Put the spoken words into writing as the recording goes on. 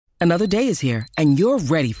Another day is here, and you're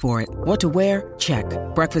ready for it. What to wear? Check.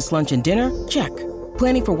 Breakfast, lunch, and dinner? Check.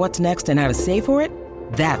 Planning for what's next and how to save for it?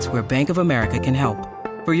 That's where Bank of America can help.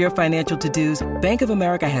 For your financial to-dos, Bank of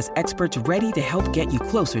America has experts ready to help get you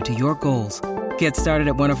closer to your goals. Get started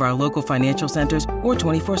at one of our local financial centers or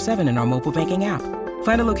 24/7 in our mobile banking app.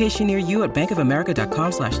 Find a location near you at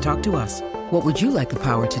bankofamerica.com/talktous. What would you like the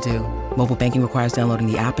power to do? Mobile banking requires downloading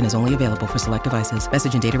the app and is only available for select devices.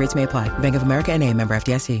 Message and data rates may apply. Bank of America N.A., member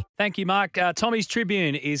FDIC. Thank you, Mark. Tommy's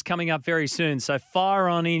Tribune is coming up very soon, so fire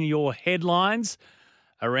on in your headlines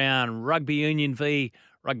around Rugby Union v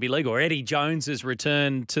Rugby League, or Eddie Jones's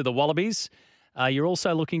return to the Wallabies. You're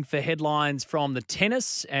also looking for headlines from the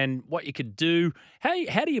tennis and what you could do.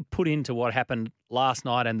 How do you put into what happened last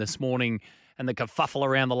night and this morning and the kerfuffle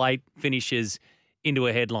around the late finishes into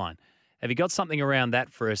a headline? Have you got something around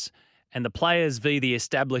that for us? And the players v the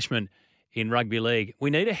establishment in rugby league.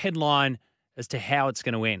 We need a headline as to how it's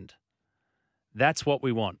going to end. That's what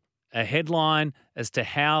we want. A headline as to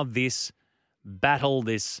how this battle,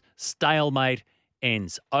 this stalemate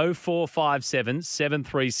ends. 0457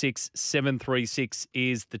 736 736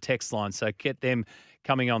 is the text line. So get them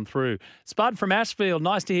coming on through. Spud from Ashfield,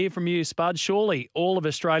 nice to hear from you, Spud. Surely all of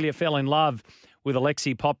Australia fell in love with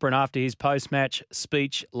Alexi Poprin after his post-match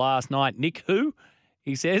speech last night. Nick who?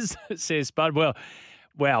 He says Spud. Well,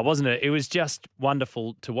 wow, wasn't it? It was just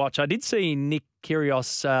wonderful to watch. I did see Nick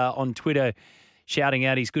Kyrgios on Twitter shouting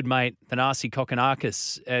out his good mate Thanasi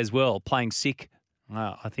Kokkinakis as well, playing sick.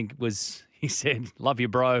 I think it was, he said, love you,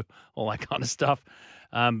 bro, all that kind of stuff.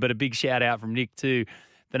 But a big shout out from Nick to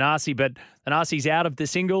Thanasi. But Thanasi's out of the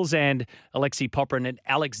singles, and Alexi Poprin and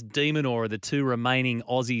Alex de Minaur are the two remaining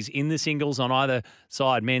Aussies in the singles on either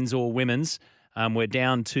side, men's or women's. We're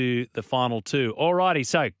down to the final two. All righty,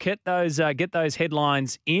 so get those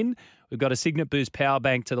headlines in. We've got a Signet Boost power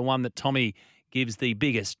bank to the one that Tommy gives the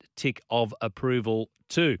biggest tick of approval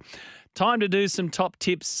to. Time to do some top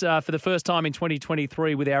tips for the first time in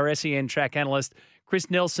 2023 with our SEN track analyst, Chris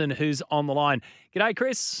Nelson, who's on the line. G'day,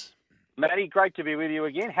 Chris. Matty, great to be with you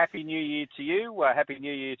again. Happy New Year to you. Happy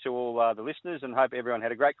New Year to all the listeners, and hope everyone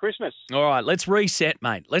had a great Christmas. All right, let's reset,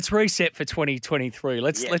 mate. Let's reset for 2023.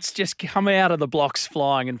 Let's just come out of the blocks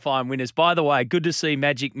flying and find winners. By the way, good to see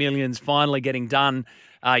Magic Millions finally getting done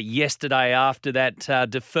yesterday after that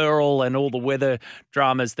deferral and all the weather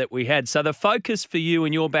dramas that we had. So the focus for you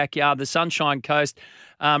in your backyard, the Sunshine Coast,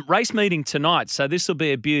 race meeting tonight. So this will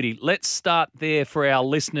be a beauty. Let's start there for our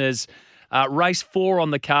listeners. Race 4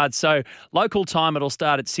 on the card. So local time, it'll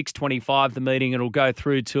start at 6:25, the meeting. It'll go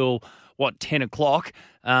through till, 10 o'clock.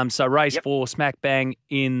 So race 4, smack bang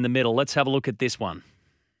in the middle. Let's have a look at this one.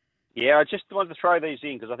 Yeah, I just wanted to throw these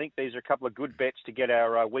in because I think these are a couple of good bets to get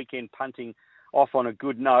our weekend punting off on a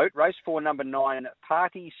good note. Race 4, number 9,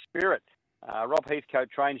 Party Spirit. Rob Heathcote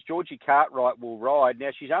trains. Georgie Cartwright will ride.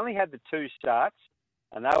 Now, she's only had the 2 starts,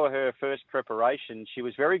 and they were her first preparation. She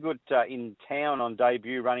was very good in town on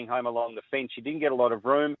debut, running home along the fence. She didn't get a lot of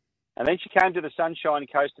room. And then she came to the Sunshine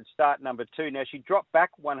Coast at start number 2. Now, she dropped back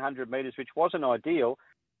 100 metres, which wasn't ideal,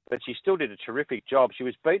 but she still did a terrific job. She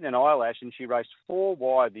was beaten an eyelash, and she raced 4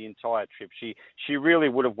 wide the entire trip. She really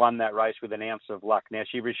would have won that race with an ounce of luck. Now,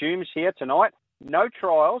 she resumes here tonight. No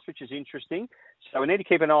trials, which is interesting. So we need to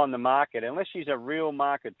keep an eye on the market. Unless she's a real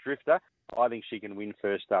market drifter, I think she can win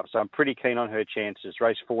first up. So I'm pretty keen on her chances.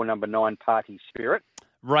 Race 4, number 9, Party Spirit.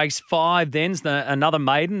 Race 5 then's another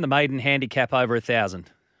maiden, the maiden handicap over 1,000.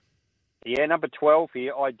 Yeah, number 12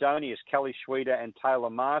 here, Idonius, Kelly Schweida and Taylor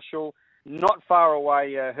Marshall. Not far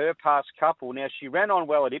away, her past couple. Now, she ran on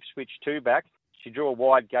well at Ipswich 2 back. She drew a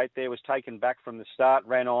wide gate there, was taken back from the start,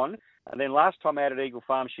 ran on. And then last time out at Eagle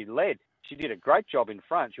Farm, she led. She did a great job in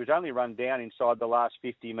front. She was only run down inside the last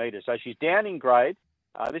 50 metres. So she's down in grade.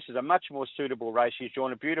 This is a much more suitable race. She's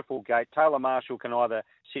drawn a beautiful gate. Taylor Marshall can either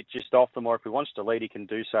sit just off them, or if he wants to lead, he can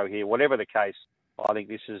do so here. Whatever the case, I think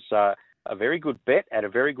this is a very good bet at a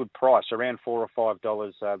very good price, around $4 or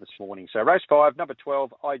 $5 this morning. So race 5, number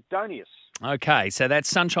 12, Idonius. Okay, so that's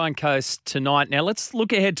Sunshine Coast tonight. Now let's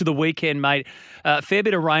look ahead to the weekend, mate. Fair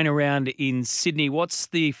bit of rain around in Sydney. What's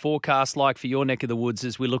the forecast like for your neck of the woods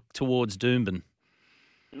as we look towards Doomben?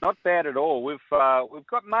 Not bad at all. We've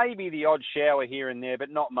got maybe the odd shower here and there, but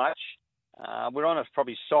not much. We're on a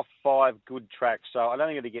probably soft 5 good tracks, so I don't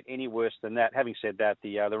think it'll get any worse than that. Having said that,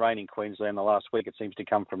 the rain in Queensland the last week, it seems to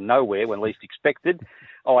come from nowhere when least expected,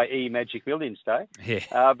 i.e. Magic Millions Day.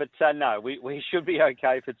 Yeah. But no, we should be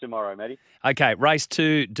okay for tomorrow, Matty. Okay, race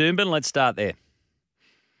 2, Doomben. Let's start there.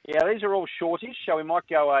 Yeah, these are all shortish, so we might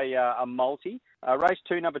go a multi. Race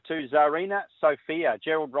 2, number 2, Zarina Sophia.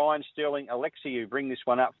 Gerald Ryan, Sterling Alexiou bring this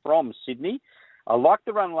one up from Sydney. I like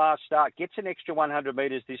the run last start. Gets an extra 100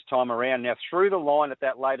 metres this time around. Now, through the line at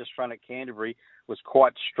that latest run at Canterbury was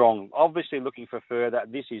quite strong. Obviously looking for further.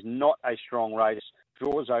 This is not a strong race.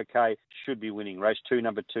 Draws okay, should be winning. Race 2,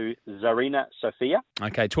 number 2, Zarina Sophia.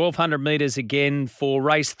 Okay, 1,200 metres again for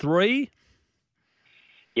race 3.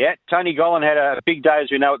 Yeah, Tony Gollan had a big day, as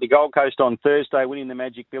we know, at the Gold Coast on Thursday, winning the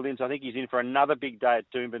Magic Millions. I think he's in for another big day at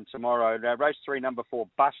Doomben tomorrow. Race 3, number 4,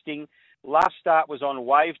 Busting. Last start was on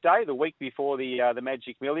Wave Day, the week before the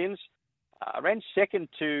Magic Millions. Ran second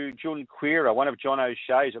to Jun Quira, one of John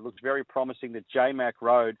O'Shea's. It looks very promising that J-Mac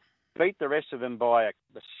Road beat the rest of them by a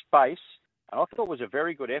space. And I thought it was a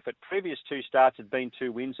very good effort. Previous 2 starts had been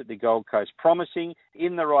 2 wins at the Gold Coast. Promising,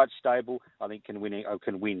 in the right stable, I think can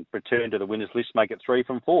win. Return to the winners list, make it 3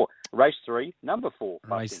 from 4. Race 3, number 4.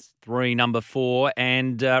 Race 3, number 4,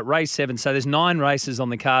 and race 7. So there's 9 races on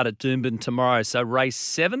the card at Doomben tomorrow. So race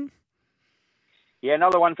 7? Yeah,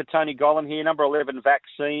 another one for Tony Gollan here. Number 11,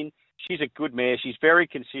 Vaccine. She's a good mare. She's very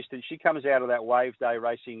consistent. She comes out of that Wave Day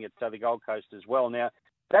racing at the Gold Coast as well. Now,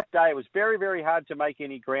 that day it was very, very hard to make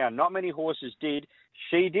any ground. Not many horses did.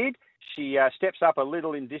 She did. She steps up a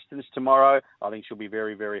little in distance tomorrow. I think she'll be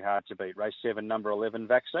very, very hard to beat. Race 7, number 11,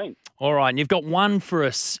 Vaccine. All right, and you've got one for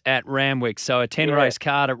us at Randwick. So a 10-race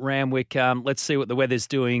card at Randwick. Let's see what the weather's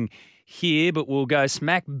doing here, but we'll go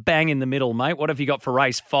smack bang in the middle, mate. What have you got for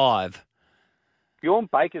race 5? Bjorn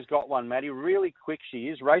Baker's got one, Matty. Really quick she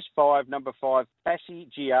is. Race 5, number 5, Passy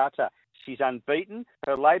Giata. She's unbeaten.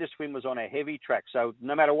 Her latest win was on a heavy track, so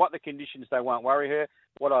no matter what the conditions, they won't worry her.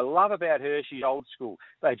 What I love about her, she's old school.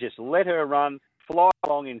 They just let her run, fly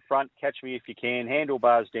along in front, catch me if you can,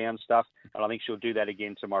 handlebars down stuff, and I think she'll do that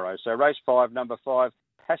again tomorrow. So race 5, number 5,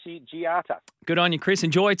 Passy Giata. Good on you, Chris.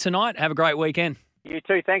 Enjoy tonight. Have a great weekend. You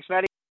too. Thanks, Matty.